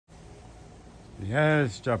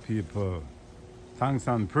Yes, Jah people. Thanks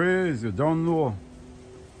and praise, you don't know.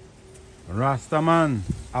 Rastaman,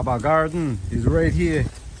 Abah Garden is right here.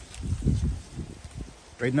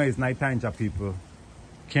 Right now it's night time, Jah people.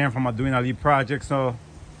 Came from doing a little project, so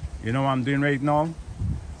you know what I'm doing right now?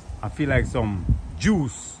 I feel like some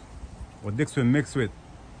juice, what this will mix with.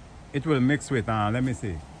 It will mix with, let me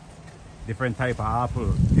see, different type of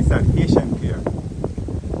apple. This is an Asian pear.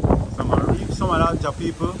 So I'm gonna reap some of that, Jah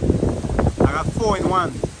people. I got 4 in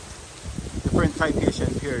 1. Different type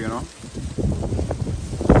Asian pear, you know.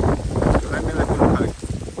 So let me look at it.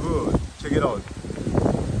 Good. Check it out.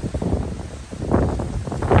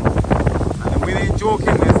 And we ain't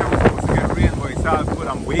joking, they say we're supposed to get rain, but it's all good.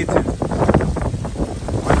 I'm waiting.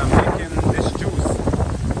 When I'm making this juice.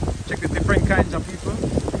 Check the different kinds of people.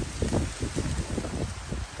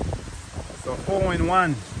 So 4 in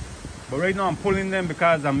 1. But right now I'm pulling them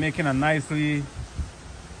because I'm making a nicely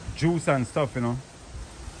juice and stuff, you know.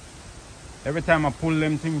 Every time I pull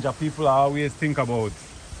them things, people always think about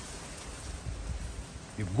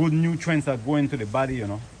the good nutrients that go into the body, you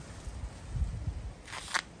know.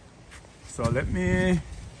 So let me,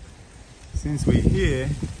 since we're here,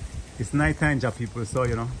 it's nighttime, people, so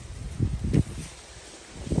you know,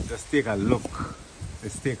 let's take a look.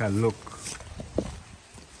 Let's take a look.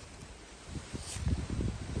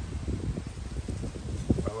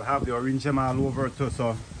 I will have the orange gem all over too,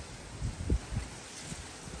 so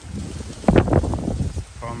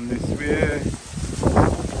from this way,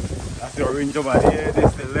 that's the orange over there, this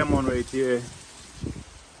is the lemon right here.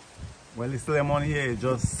 Well, this lemon here is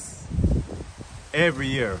just every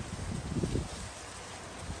year.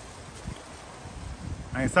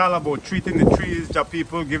 And it's all about treating the trees,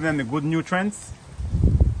 people, giving them the good nutrients.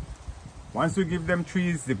 Once you give them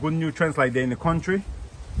trees the good nutrients like they're in the country,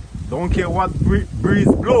 don't care what breeze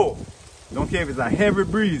blow, don't care if it's a heavy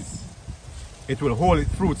breeze, it will hold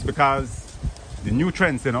its fruits because the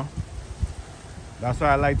nutrients, you know. That's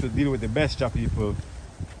why I like to deal with the best, people.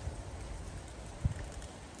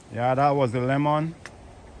 Yeah, that was the lemon.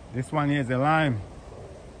 This one here is the lime.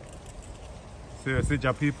 Seriously,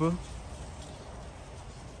 people.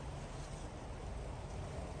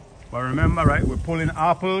 But remember, right, we're pulling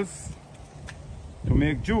apples to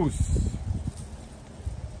make juice.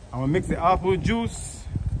 I'm gonna mix the apple juice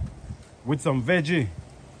with some veggie.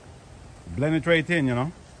 Blend it right in, you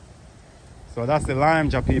know. So that's the lime,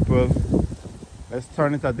 people. Let's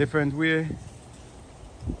turn it a different way.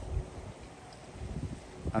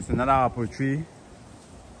 That's another apple tree.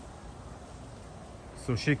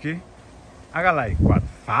 Sushiki. I got like, what,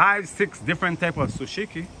 5, 6 different type of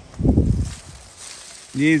sushiki.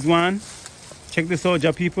 Here's one. Check this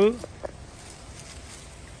out, people.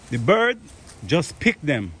 The bird just pick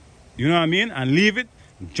them. You know what I mean? And leave it.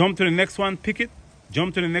 Jump to the next one, pick it.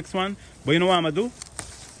 Jump to the next one. But you know what I'm gonna do?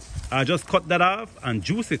 I just cut that off and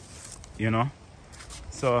juice it, you know.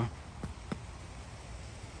 So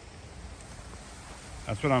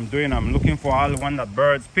that's what I'm doing. I'm looking for all the one that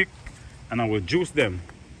birds pick and I will juice them.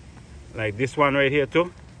 Like this one right here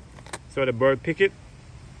too. So the bird pick it.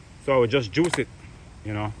 So I will just juice it,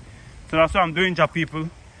 you know. So that's what I'm doing, people.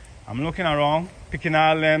 I'm looking around, picking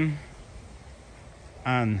all them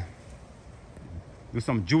and do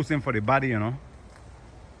some juicing for the body, you know.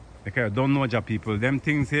 Because I don't know, people, them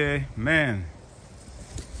things here, man.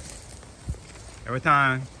 Every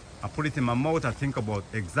time I put it in my mouth, I think about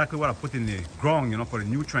exactly what I put in the ground, you know, for the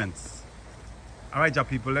nutrients. All right,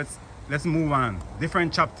 people, let's move on.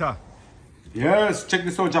 Different chapter. Yes, check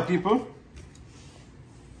this out, people.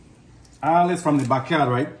 All this from the backyard,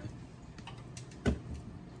 right?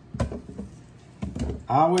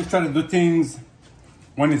 I always try to do things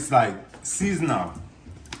when it's like seasonal.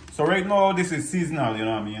 So right now, this is seasonal, you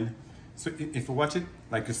know what I mean? So if you watch it,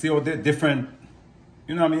 like you see all the different,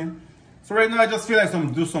 you know what I mean? So right now, I just feel like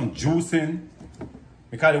do some juicing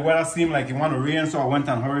because the weather seemed like it want to rain, so I went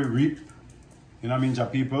and hurry reap. You know what I mean,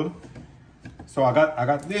 people? So I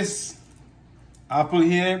got this apple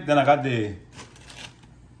here, then I got the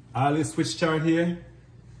olive switch chard here.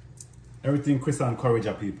 Everything crisp and courage,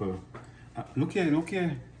 people. Look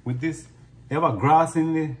here, with this. They have a grass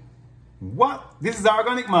in there. What? This is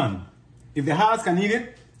organic, man. If the horse can eat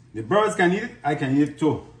it, the birds can eat it, I can eat it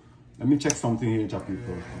too. Let me check something here,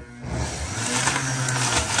 people.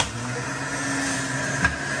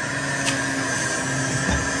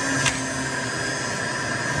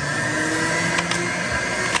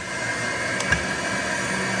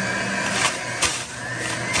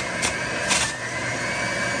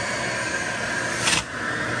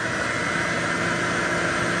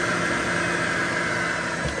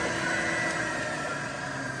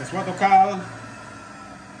 It's what to call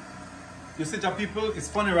You see, Jah people, it's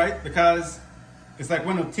funny, right? Because it's like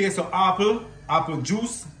when you taste an apple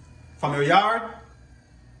juice from your yard,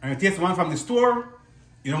 and you taste the one from the store,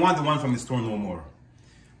 you don't want the one from the store no more.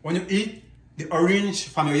 When you eat the orange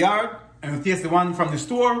from your yard, and you taste the one from the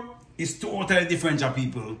store, it's totally different, Jah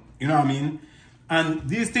people. You know what I mean? And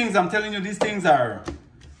these things, I'm telling you, these things are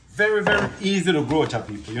very, very easy to grow, Jah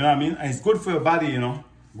people. You know what I mean? And it's good for your body, you know.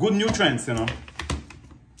 Good nutrients, you know.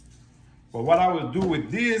 But what I will do with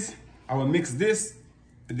these, I will mix this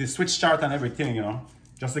with the switch chart and everything, you know,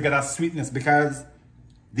 just to get that sweetness, because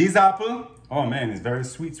these apple, oh man, it's very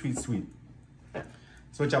sweet, sweet, sweet.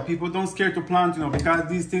 So Jah people, don't scare to plant, you know, because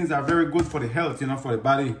these things are very good for the health, you know, for the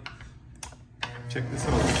body. Check this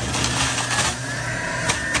out.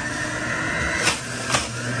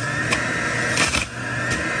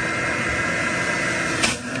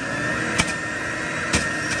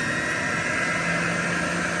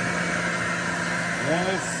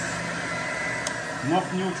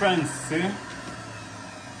 Enough nutrients, see?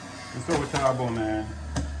 That's what we're talking about, man.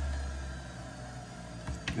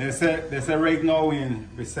 They say right now we're in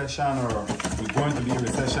recession, or we're going to be in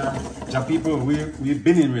recession. Jah people, we've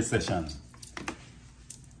been in recession.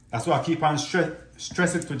 That's why I keep on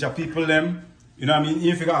stressing to Jah people them. You know what I mean?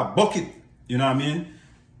 If you got a bucket, you know what I mean?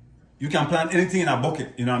 You can plant anything in a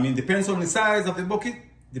bucket, you know what I mean? Depends on the size of the bucket.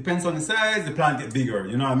 Depends on the size, the plant get bigger,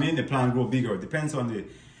 you know what I mean? The plant grow bigger. Depends on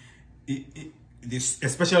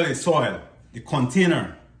especially the soil, the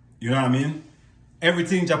container, you know what I mean?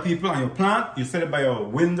 Everything, Jah people, and your plant, you set it by your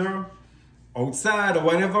window, outside or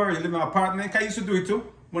whatever. You live in an apartment. I used to do it too.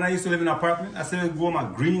 When I used to live in an apartment, I still grow my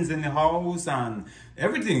greens in the house and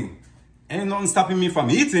everything. Ain't nothing stopping me from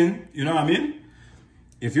eating, you know what I mean?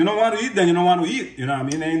 If you don't want to eat, then you don't want to eat, you know what I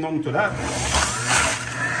mean? Ain't nothing to that.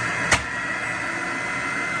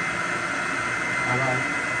 All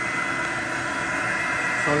right.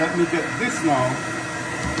 So let me get this now.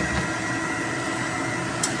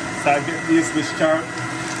 So I get this with chart.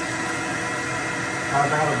 I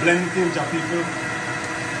gotta blend it in, Jah people.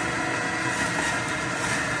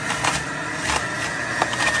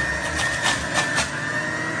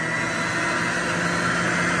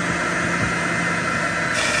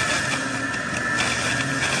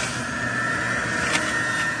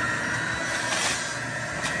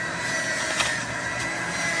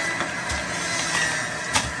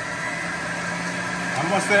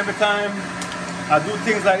 Almost every time I do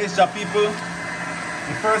things like this, Jah people,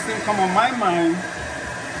 the first thing come on my mind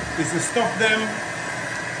is the stuff them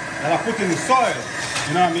that I put in the soil.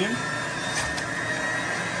 You know what I mean?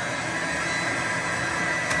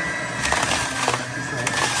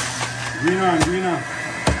 Greener and greener.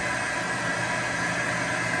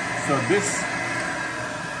 So this,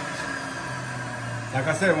 like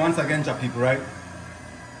I said once again, Jah people, right?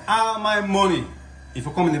 All my money, if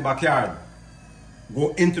you come in the backyard,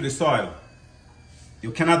 go into the soil.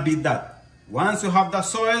 You cannot beat that. Once you have that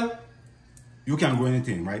soil, you can grow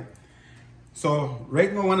anything, right? So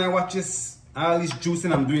right now when I watch this, all this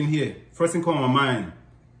juicing I'm doing here, first thing come to my mind,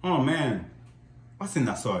 oh man, what's in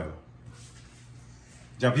that soil?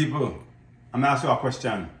 Jah people, I'm gonna ask you a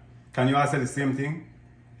question. Can you answer the same thing?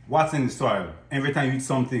 What's in the soil? Every time you eat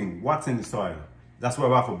something, what's in the soil? That's what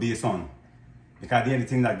we have to base on. Because the only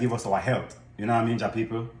thing that gives us our health. You know what I mean, Jah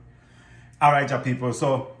people? All right, Jah people.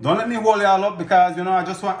 So don't let me hold it all up, because you know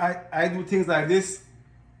I do things like this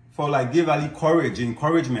for like give Ali courage,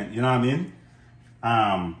 encouragement. You know what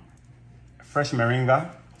I mean? Fresh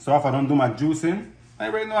moringa. So if I don't do my juicing,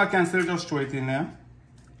 right now I can still just throw it in there.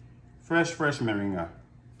 Fresh moringa.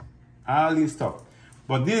 All these stuff.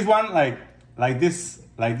 But these one like these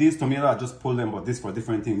tomatoes, I just pull them. But this for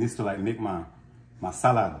different things. This to like make my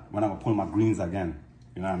salad when I gonna pull my greens again.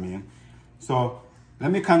 You know what I mean? So let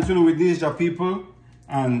me continue with these, Jah people,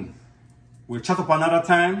 and we'll chat up another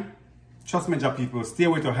time. Trust me, Jah people, stay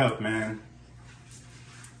with your health, man.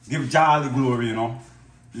 Give Jah all the glory, you know.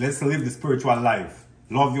 Let's live the spiritual life.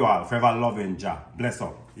 Love you all. Forever loving Jah. Bless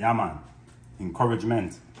up. Yeah, man.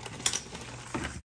 Encouragement.